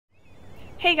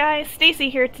Hey guys, Stacy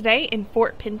here today in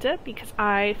Fort Pinta because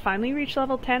I finally reached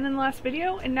level 10 in the last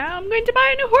video and now I'm going to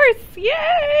buy a new horse!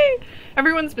 Yay!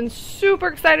 Everyone's been super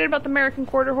excited about the American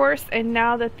Quarter Horse, and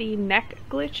now that the neck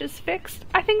glitch is fixed,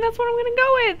 I think that's what I'm gonna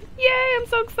go with! Yay! I'm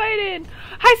so excited!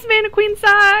 Hi Savannah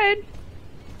Queenside!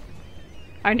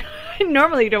 I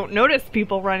normally don't notice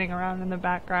people running around in the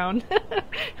background.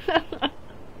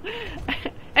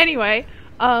 Anyway,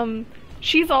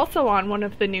 she's also on one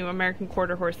of the new American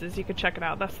Quarter Horses. You could check it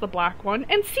out. That's the black one.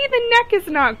 And see, the neck is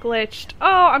not glitched.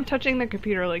 Oh, I'm touching the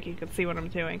computer like you can see what I'm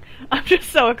doing. I'm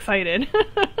just so excited.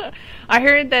 I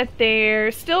heard that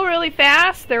they're still really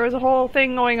fast. There was a whole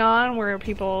thing going on where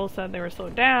people said they were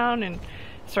slowed down and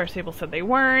Star Stable said they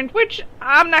weren't, which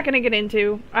I'm not going to get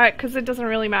into because it doesn't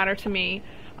really matter to me.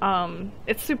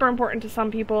 It's super important to some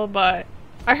people, but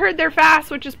I heard they're fast,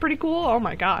 which is pretty cool. Oh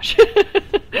my gosh.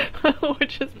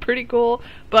 Which is pretty cool,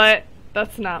 but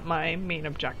that's not my main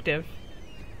objective.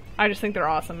 I just think they're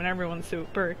awesome and everyone's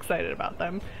super excited about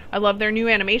them. I love their new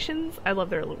animations, I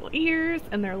love their little ears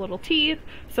and their little teeth,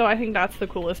 so I think that's the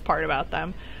coolest part about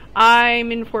them.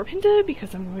 I'm in Fort Pinta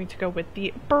because I'm going to go with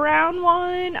the brown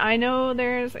one. I know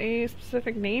there's a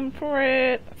specific name for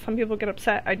it. Some people get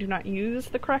upset I do not use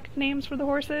the correct names for the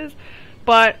horses,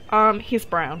 but he's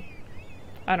brown.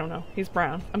 I don't know. He's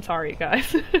brown. I'm sorry,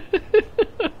 guys.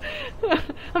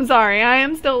 I'm sorry. I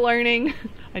am still learning.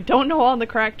 I don't know all the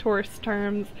correct horse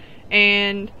terms,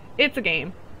 and it's a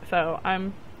game. So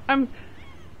I'm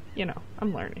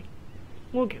learning.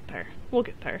 We'll get there. We'll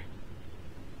get there.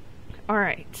 All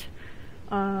right.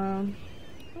 Well,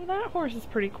 that horse is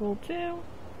pretty cool too.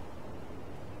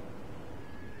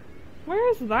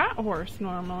 Where is that horse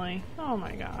normally? Oh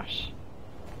my gosh.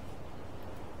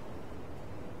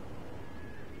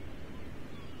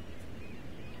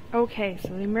 Okay, so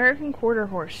the American Quarter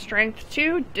Horse. Strength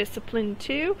 2, Discipline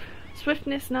 2,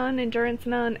 Swiftness none, Endurance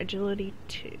none, Agility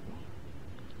 2.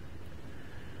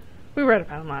 We read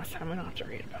about him last time, we don't have to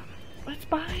read about him. Let's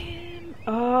buy him.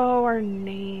 Oh, our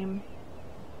name.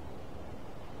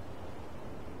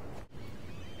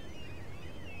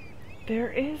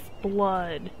 There is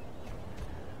Blood.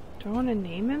 Do I want to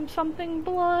name him something,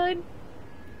 Blood?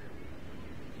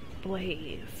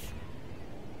 Blaze.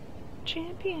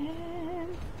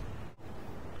 Champion.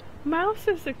 Mouse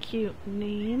is a cute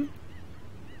name.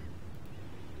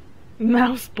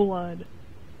 Mouse Blood.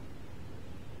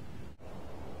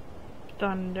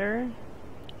 Thunder.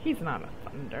 He's not a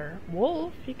thunder.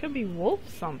 Wolf. He could be Wolf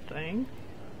something.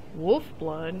 Wolf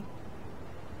Blood.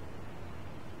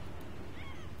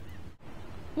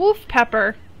 Wolf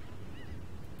Pepper.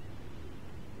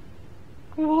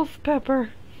 Wolf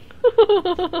Pepper.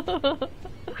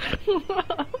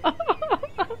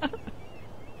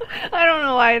 I don't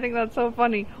know why I think that's so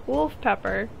funny. Wolf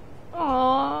Pepper.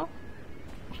 Aww.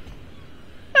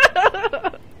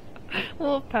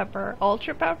 Wolf Pepper.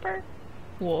 Ultra Pepper?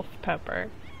 Wolf Pepper.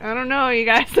 I don't know, you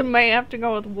guys might have to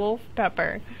go with Wolf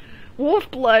Pepper. Wolf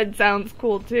Blood sounds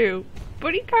cool too,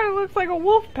 but he kind of looks like a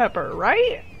Wolf Pepper,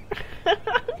 right?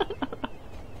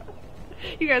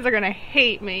 You guys are gonna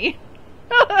hate me.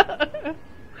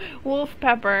 Wolf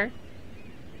Pepper.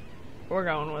 We're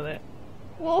going with it.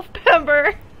 Wolf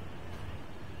Pepper.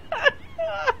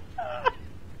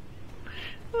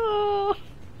 Oh,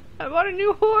 I bought a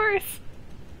new horse,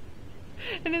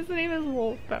 and his name is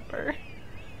Wolf Pepper.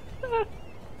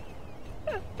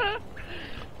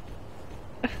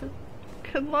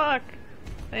 Good luck.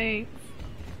 Thanks.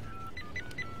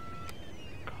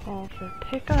 Call for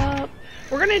pickup.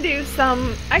 We're gonna do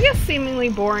some, I guess, seemingly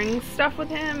boring stuff with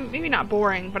him. Maybe not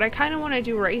boring, but I kind of want to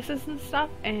do races and stuff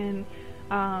and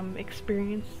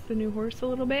experience the new horse a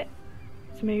little bit.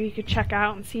 So maybe you could check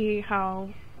out and see how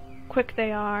quick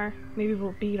they are. Maybe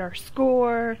we'll beat our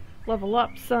score, level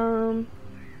up some.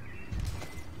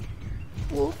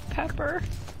 Wolf Pepper.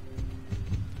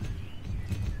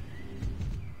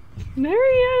 There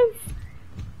he is!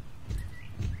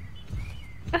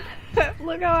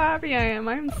 Look how happy I am.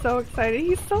 I'm so excited.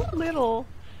 He's so little.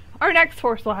 Our next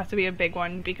horse will have to be a big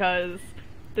one because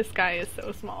this guy is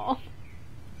so small.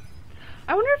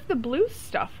 I wonder if the blue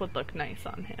stuff would look nice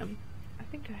on him. I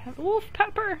think I have Wolf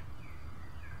Pepper.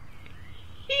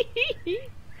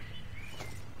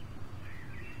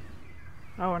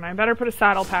 Oh, and I better put a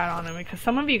saddle pad on him because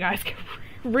some of you guys get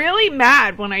really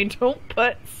mad when I don't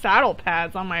put saddle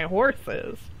pads on my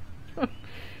horses.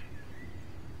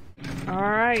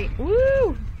 Alright,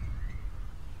 woo!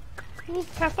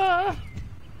 Wolf Pepper!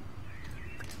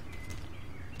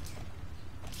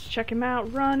 Let's check him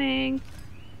out running.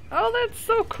 Oh, that's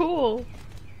so cool!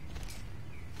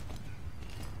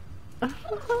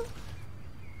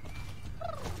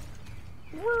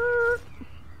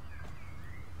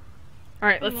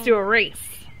 Alright, let's do a race.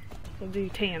 We'll do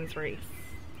Tan's race.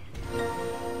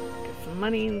 Get some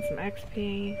money and some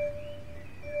XP.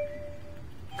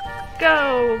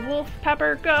 Go! Wolf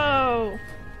Pepper, go!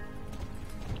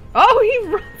 Oh, he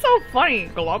runs so funny!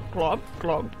 Glop, glop,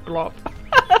 glop, glop.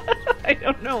 I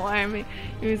don't know why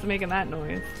he was making that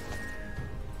noise.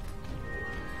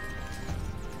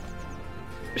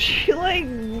 She like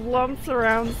lumps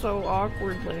around so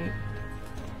awkwardly.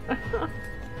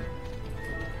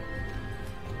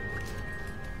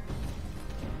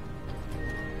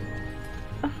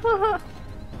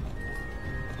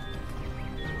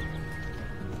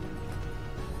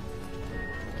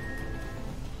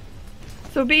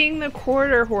 So being the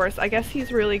quarter horse, I guess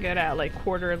he's really good at like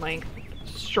quarter length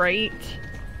straight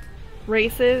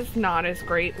races, not as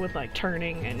great with like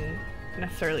turning and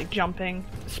necessarily jumping.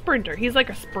 Sprinter, he's like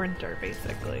a sprinter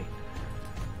basically.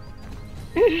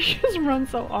 He just runs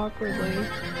so awkwardly.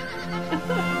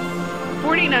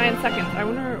 49 seconds. I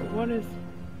wonder what is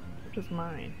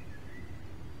mine?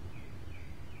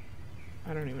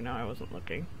 I don't even know, I wasn't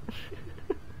looking.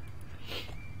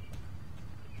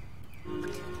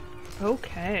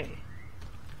 Okay.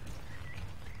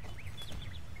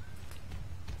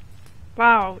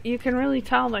 Wow, you can really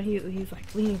tell that he's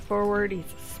like leaning forward, he's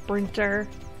a sprinter.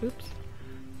 Oops.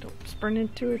 Don't sprint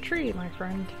into a tree, my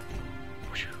friend.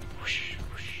 Whoosh, whoosh,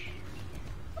 whoosh.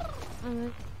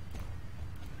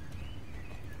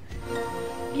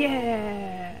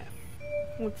 Yeah!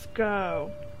 Let's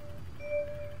go.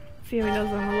 See if he does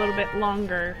on a little bit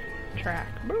longer track.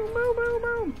 Boom, boom, boom,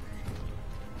 boom!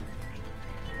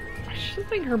 I just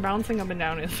think her bouncing up and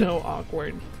down is so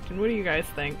awkward. And what do you guys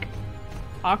think?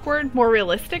 Awkward? More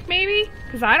realistic, maybe?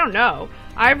 Because I don't know.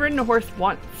 I've ridden a horse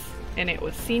once, and it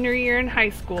was senior year in high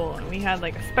school, and we had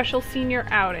like a special senior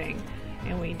outing,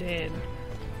 and we did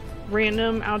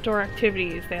random outdoor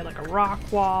activities. They had like a rock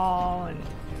wall, and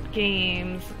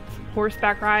games, some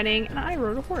horseback riding, and I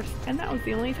rode a horse, and that was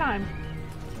the only time.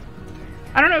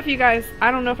 I don't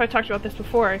know if I talked about this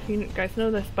before, if you guys know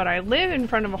this, but I live in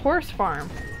front of a horse farm.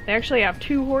 They actually have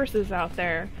 2 horses out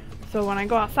there. So when I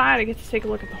go outside, I get to take a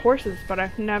look at the horses, but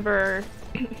I've never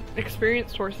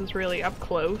experienced horses really up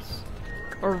close,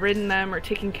 or ridden them, or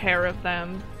taken care of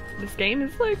them. This game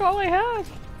is like all I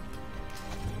have.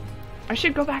 I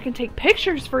should go back and take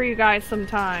pictures for you guys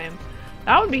sometime.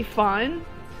 That would be fun.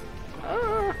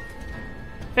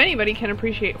 If anybody can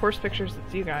appreciate horse pictures,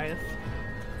 it's you guys.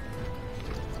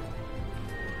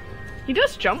 He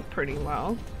does jump pretty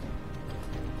well.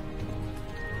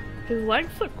 His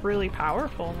legs look really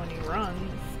powerful when he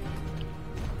runs.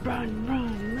 Run,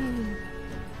 run, run.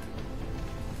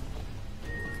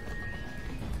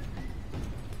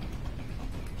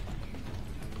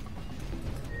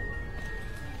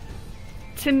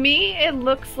 To me, it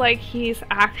looks like he's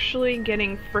actually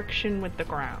getting friction with the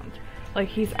ground. Like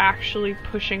he's actually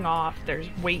pushing off. There's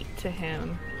weight to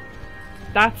him.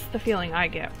 That's the feeling I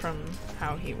get from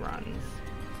how he runs.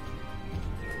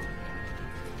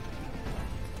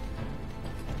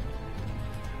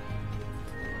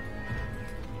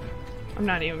 I'm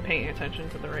not even paying attention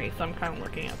to the race. I'm kind of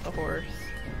looking at the horse.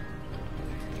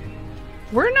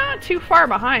 We're not too far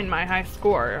behind my high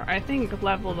score. I think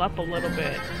leveled up a little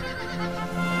bit.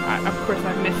 Of course,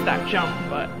 I missed that jump,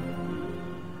 but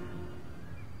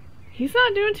he's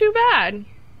not doing too bad.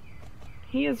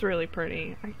 He is really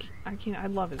pretty. I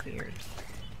love his ears.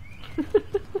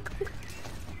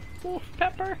 Wolf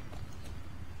Pepper.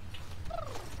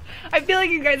 I feel like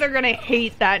you guys are gonna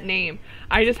hate that name.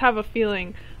 I just have a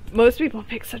feeling most people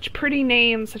pick such pretty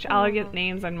names, such elegant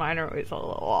names, and mine are always a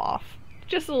little off.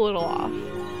 Just a little off.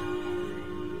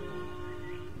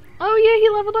 Oh yeah, he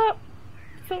leveled up.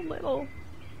 So little.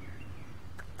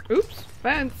 Oops,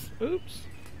 fence. Oops.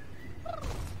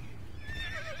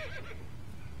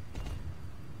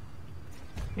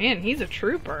 Man, he's a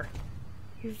trooper.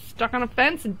 He's stuck on a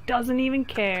fence and doesn't even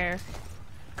care.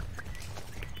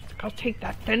 I'll take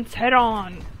that fence head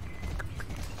on.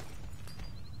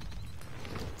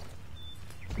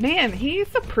 Man,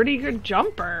 he's a pretty good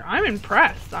jumper. I'm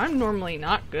impressed. I'm normally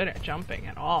not good at jumping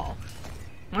at all.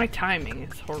 My timing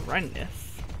is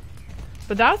horrendous.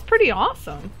 But that was pretty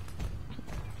awesome.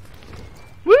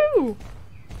 Woo!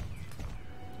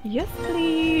 Yes,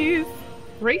 please.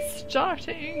 Race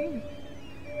starting.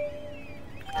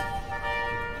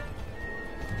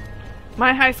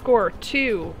 My high score,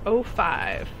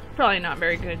 205. Probably not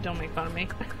very good, don't make fun of me.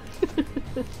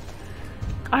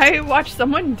 I watched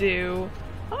someone do,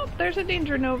 oh, there's a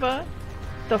Danger Nova,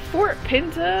 the Fort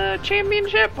Pinta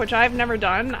Championship, which I've never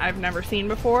done, I've never seen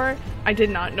before, I did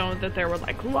not know that there were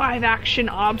like live action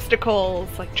obstacles,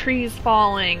 like trees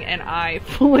falling, and I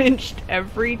flinched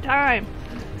every time.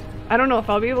 I don't know if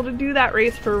I'll be able to do that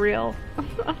race for real.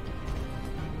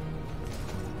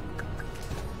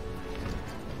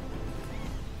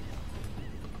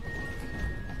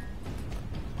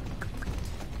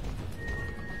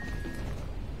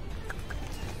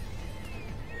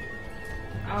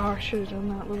 Oh, I should have done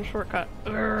that little shortcut.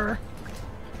 Urgh.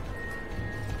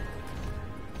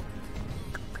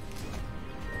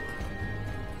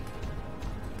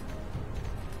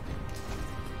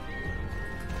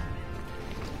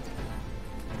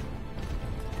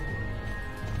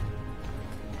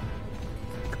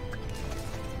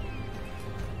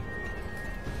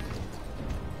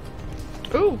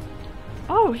 Ooh!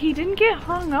 Oh, he didn't get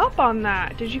hung up on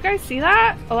that. Did you guys see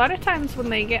that? A lot of times when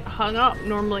they get hung up,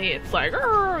 normally it's like,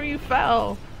 oh, you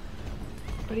fell.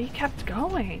 But he kept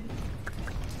going.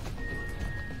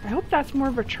 I hope that's more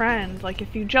of a trend. Like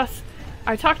if you just...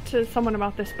 I talked to someone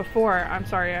about this before. I'm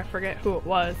sorry, I forget who it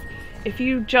was. If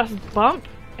you just bump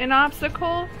an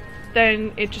obstacle,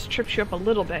 then it just trips you up a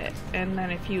little bit. And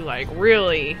then if you like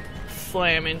really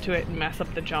slam into it and mess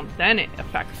up the jump, then it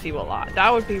affects you a lot.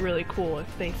 That would be really cool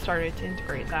if they started to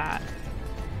integrate that.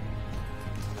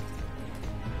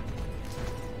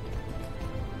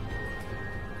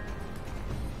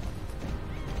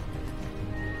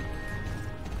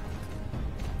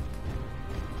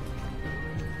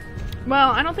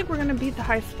 Well, I don't think we're gonna beat the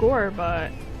high score,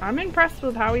 but I'm impressed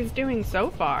with how he's doing so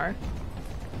far.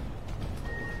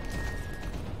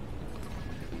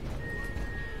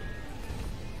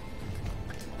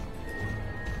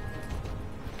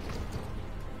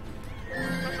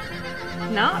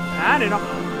 Not bad at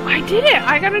all. I did it!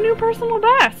 I got a new personal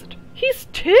best! He's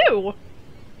 2!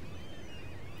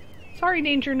 Sorry,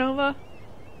 Danger Nova.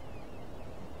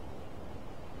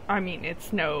 I mean,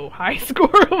 it's no high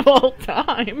score of all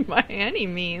time by any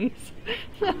means.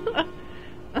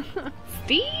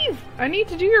 Steve! I need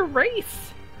to do your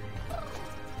race!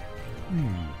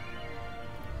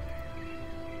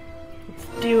 Let's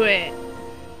do it!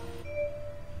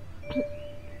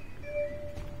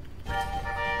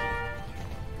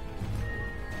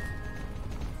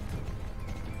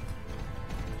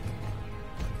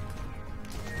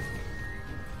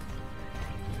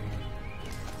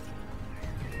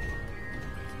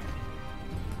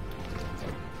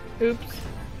 Oops.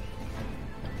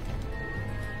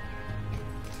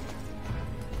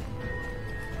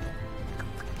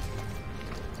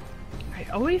 I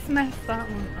always mess that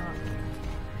one up.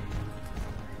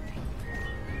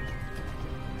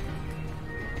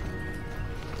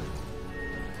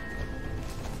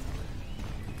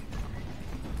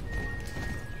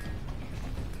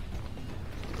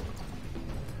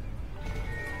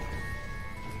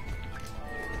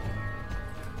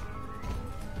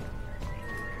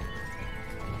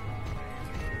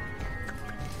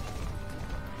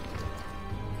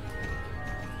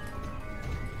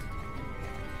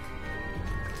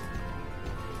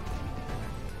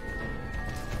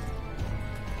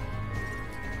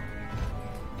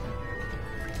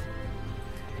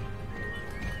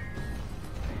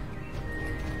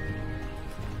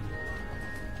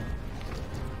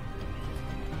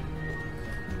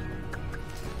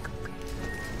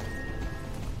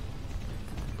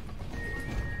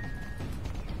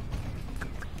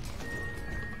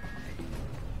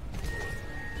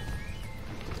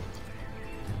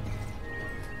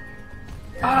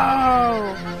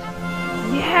 Oh!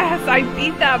 Yes! I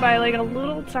beat that by like a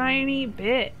little tiny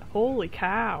bit. Holy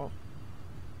cow.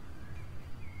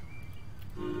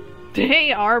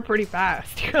 They are pretty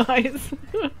fast, you guys.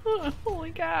 Holy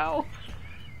cow.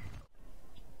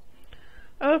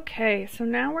 Okay, so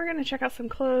now we're gonna check out some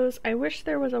clothes. I wish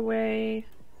there was a way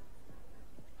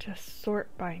to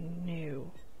sort by new.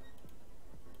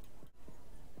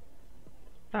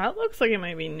 That looks like it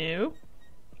might be new.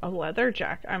 A leather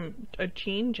jacket. A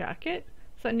jean jacket?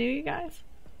 Is that new, you guys?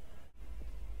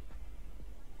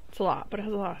 It's a lot, but it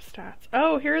has a lot of stats.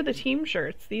 Oh, here are the team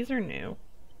shirts. These are new.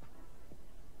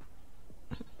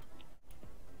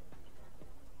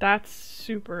 That's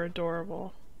super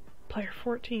adorable. Player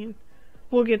 14.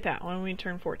 We'll get that when we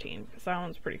turn 14, because that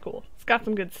one's pretty cool. It's got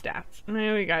some good stats. And I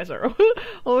know you guys are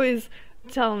always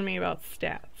telling me about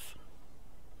stats.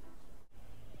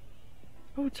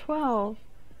 Oh, 12.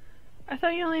 I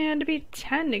thought you only had to be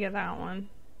 10 to get that one.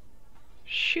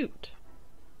 Shoot.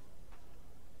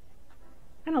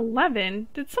 And 11?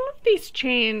 Did some of these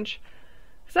change?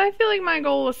 Because I feel like my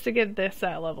goal was to get this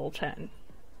at level 10.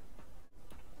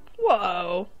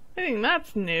 Whoa. I think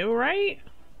that's new, right?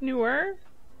 Newer?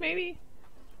 Maybe?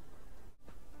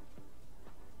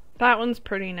 That one's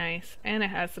pretty nice, and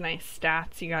it has nice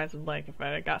stats. You guys would like if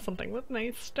I got something with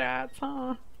nice stats,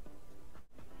 huh?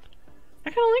 I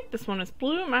kind of like this one. It's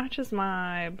blue, it matches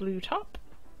my blue top.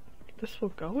 This will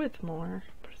go with more,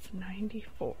 but it's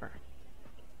 94.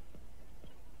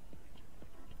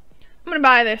 I'm gonna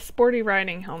buy this sporty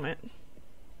riding helmet.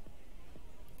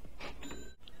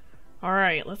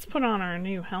 Alright, let's put on our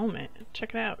new helmet.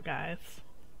 Check it out, guys.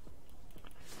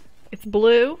 It's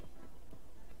blue,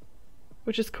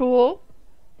 which is cool.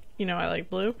 You know I like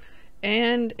blue.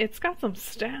 And it's got some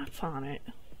stats on it,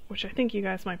 which I think you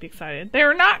guys might be excited.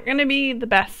 They're not going to be the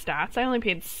best stats. I only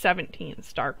paid 17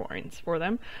 star coins for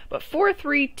them. But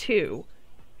 432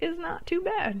 is not too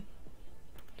bad.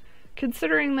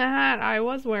 Considering the hat I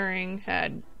was wearing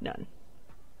had none.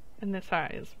 And this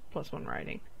hat is +1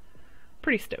 riding.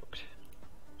 Pretty stoked.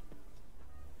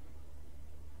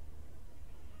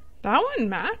 That one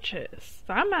matches.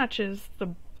 That matches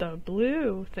the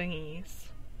blue thingies.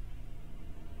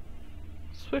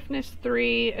 Swiftness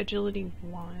 3, agility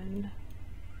 1.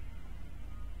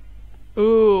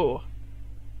 Ooh.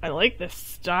 I like this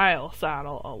style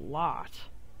saddle a lot.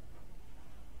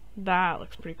 That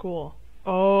looks pretty cool.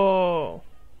 Oh.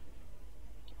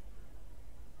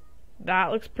 That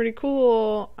looks pretty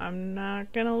cool. I'm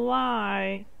not gonna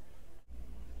lie.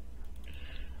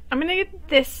 I'm gonna get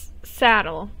this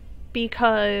saddle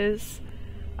because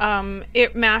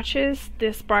it matches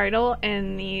this bridle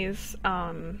and these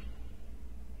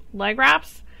leg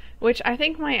wraps, which I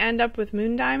think might end up with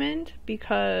Moon Diamond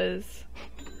because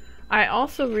I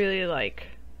also really like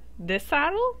this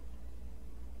saddle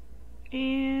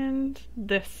and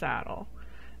this saddle.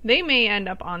 They may end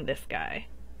up on this guy.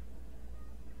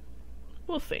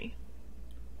 We'll see.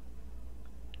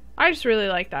 I just really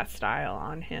like that style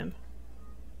on him.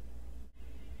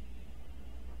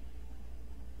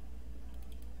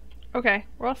 Okay,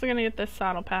 we're also gonna get this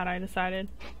saddle pad, I decided.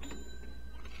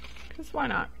 Because why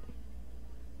not?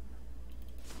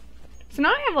 So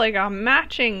now I have like a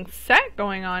matching set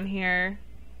going on here.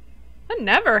 That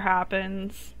never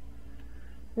happens.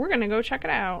 We're gonna go check it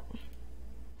out.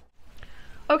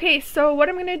 Okay, so what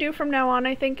I'm gonna do from now on,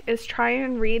 I think, is try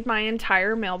and read my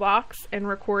entire mailbox and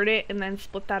record it and then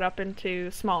split that up into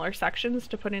smaller sections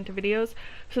to put into videos.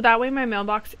 So that way my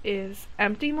mailbox is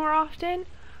empty more often.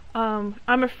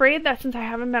 I'm afraid that since I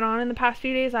haven't been on in the past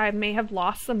few days, I may have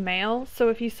lost some mail. So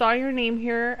if you saw your name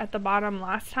here at the bottom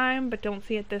last time, but don't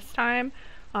see it this time,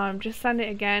 just send it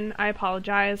again. I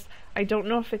apologize. I don't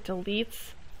know if it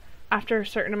deletes after a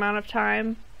certain amount of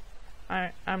time.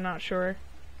 I'm not sure.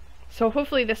 So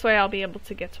hopefully this way I'll be able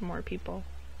to get to more people.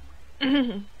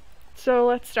 So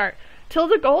let's start.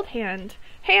 Tilda Goldhand.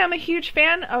 Hey, I'm a huge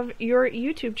fan of your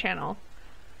YouTube channel.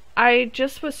 I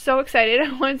just was so excited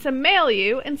I wanted to mail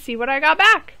you and see what I got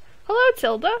back. Hello,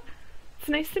 Tilda. It's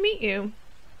nice to meet you.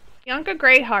 Bianca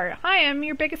Greyheart. Hi, I'm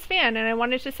your biggest fan and I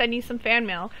wanted to send you some fan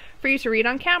mail for you to read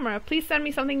on camera. Please send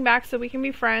me something back so we can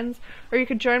be friends, or you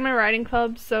could join my writing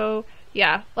club. So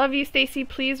yeah, love you, Stacy.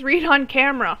 Please read on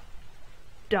camera.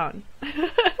 Done.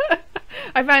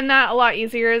 I find that a lot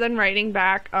easier than writing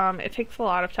back. It takes a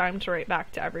lot of time to write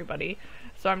back to everybody,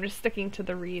 so I'm just sticking to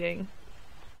the reading.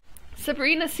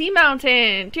 Sabrina Sea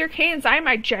Mountain. Dear Canes, I'm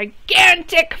a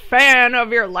gigantic fan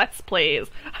of your Let's Plays.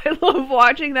 I love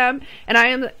watching them, and I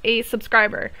am a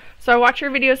subscriber, so I watch your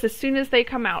videos as soon as they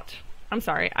come out. I'm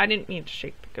sorry, I didn't mean to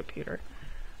shake the computer.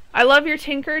 I love your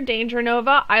Tinker, Danger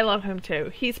Nova. I love him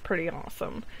too. He's pretty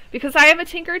awesome. Because I have a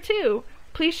Tinker too.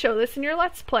 Please show this in your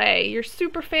Let's Play. Your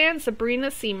super fan,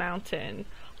 Sabrina Sea Mountain.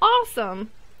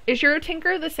 Awesome. Is your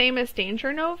Tinker the same as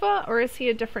Danger Nova, or is he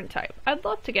a different type? I'd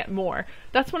love to get more.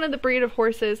 That's one of the breed of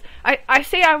horses. I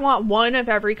say I want one of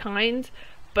every kind,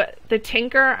 but the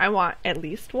Tinker, I want at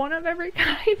least one of every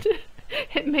kind.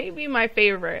 It may be my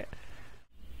favorite.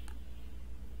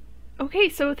 Okay,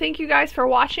 so thank you guys for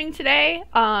watching today.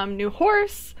 New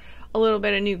horse, a little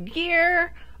bit of new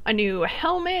gear, a new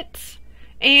helmet,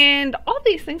 and all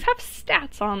these things have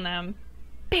stats on them.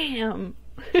 Bam!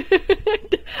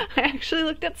 I actually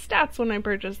looked at stats when I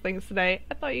purchased things today.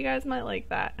 I thought you guys might like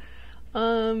that.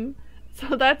 So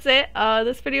that's it.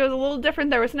 This video is a little different.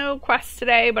 There was no quest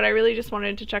today, but I really just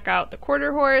wanted to check out the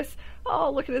quarter horse. Oh,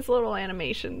 look at his little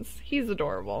animations. He's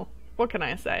adorable. What can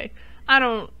I say? I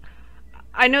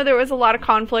know there was a lot of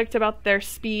conflict about their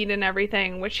speed and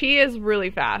everything, which he is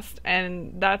really fast,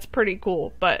 and that's pretty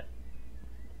cool, but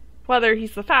whether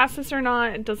he's the fastest or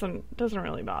not, it doesn't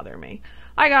really bother me.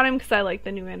 I got him because I like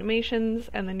the new animations,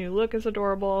 and the new look is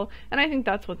adorable, and I think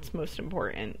that's what's most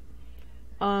important.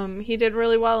 He did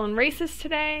really well in races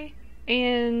today,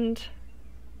 and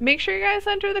make sure you guys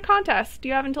enter the contest.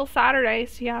 You have until Saturday,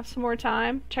 so you have some more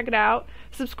time. Check it out.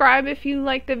 Subscribe if you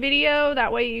like the video.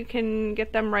 That way you can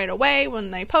get them right away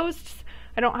when they post.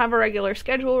 I don't have a regular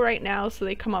schedule right now, so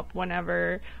they come up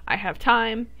whenever I have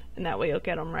time, and that way you'll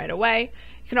get them right away.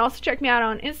 You can also check me out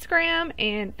on Instagram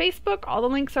and Facebook. All the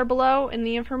links are below in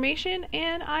the information,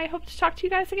 and I hope to talk to you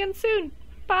guys again soon.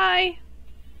 Bye!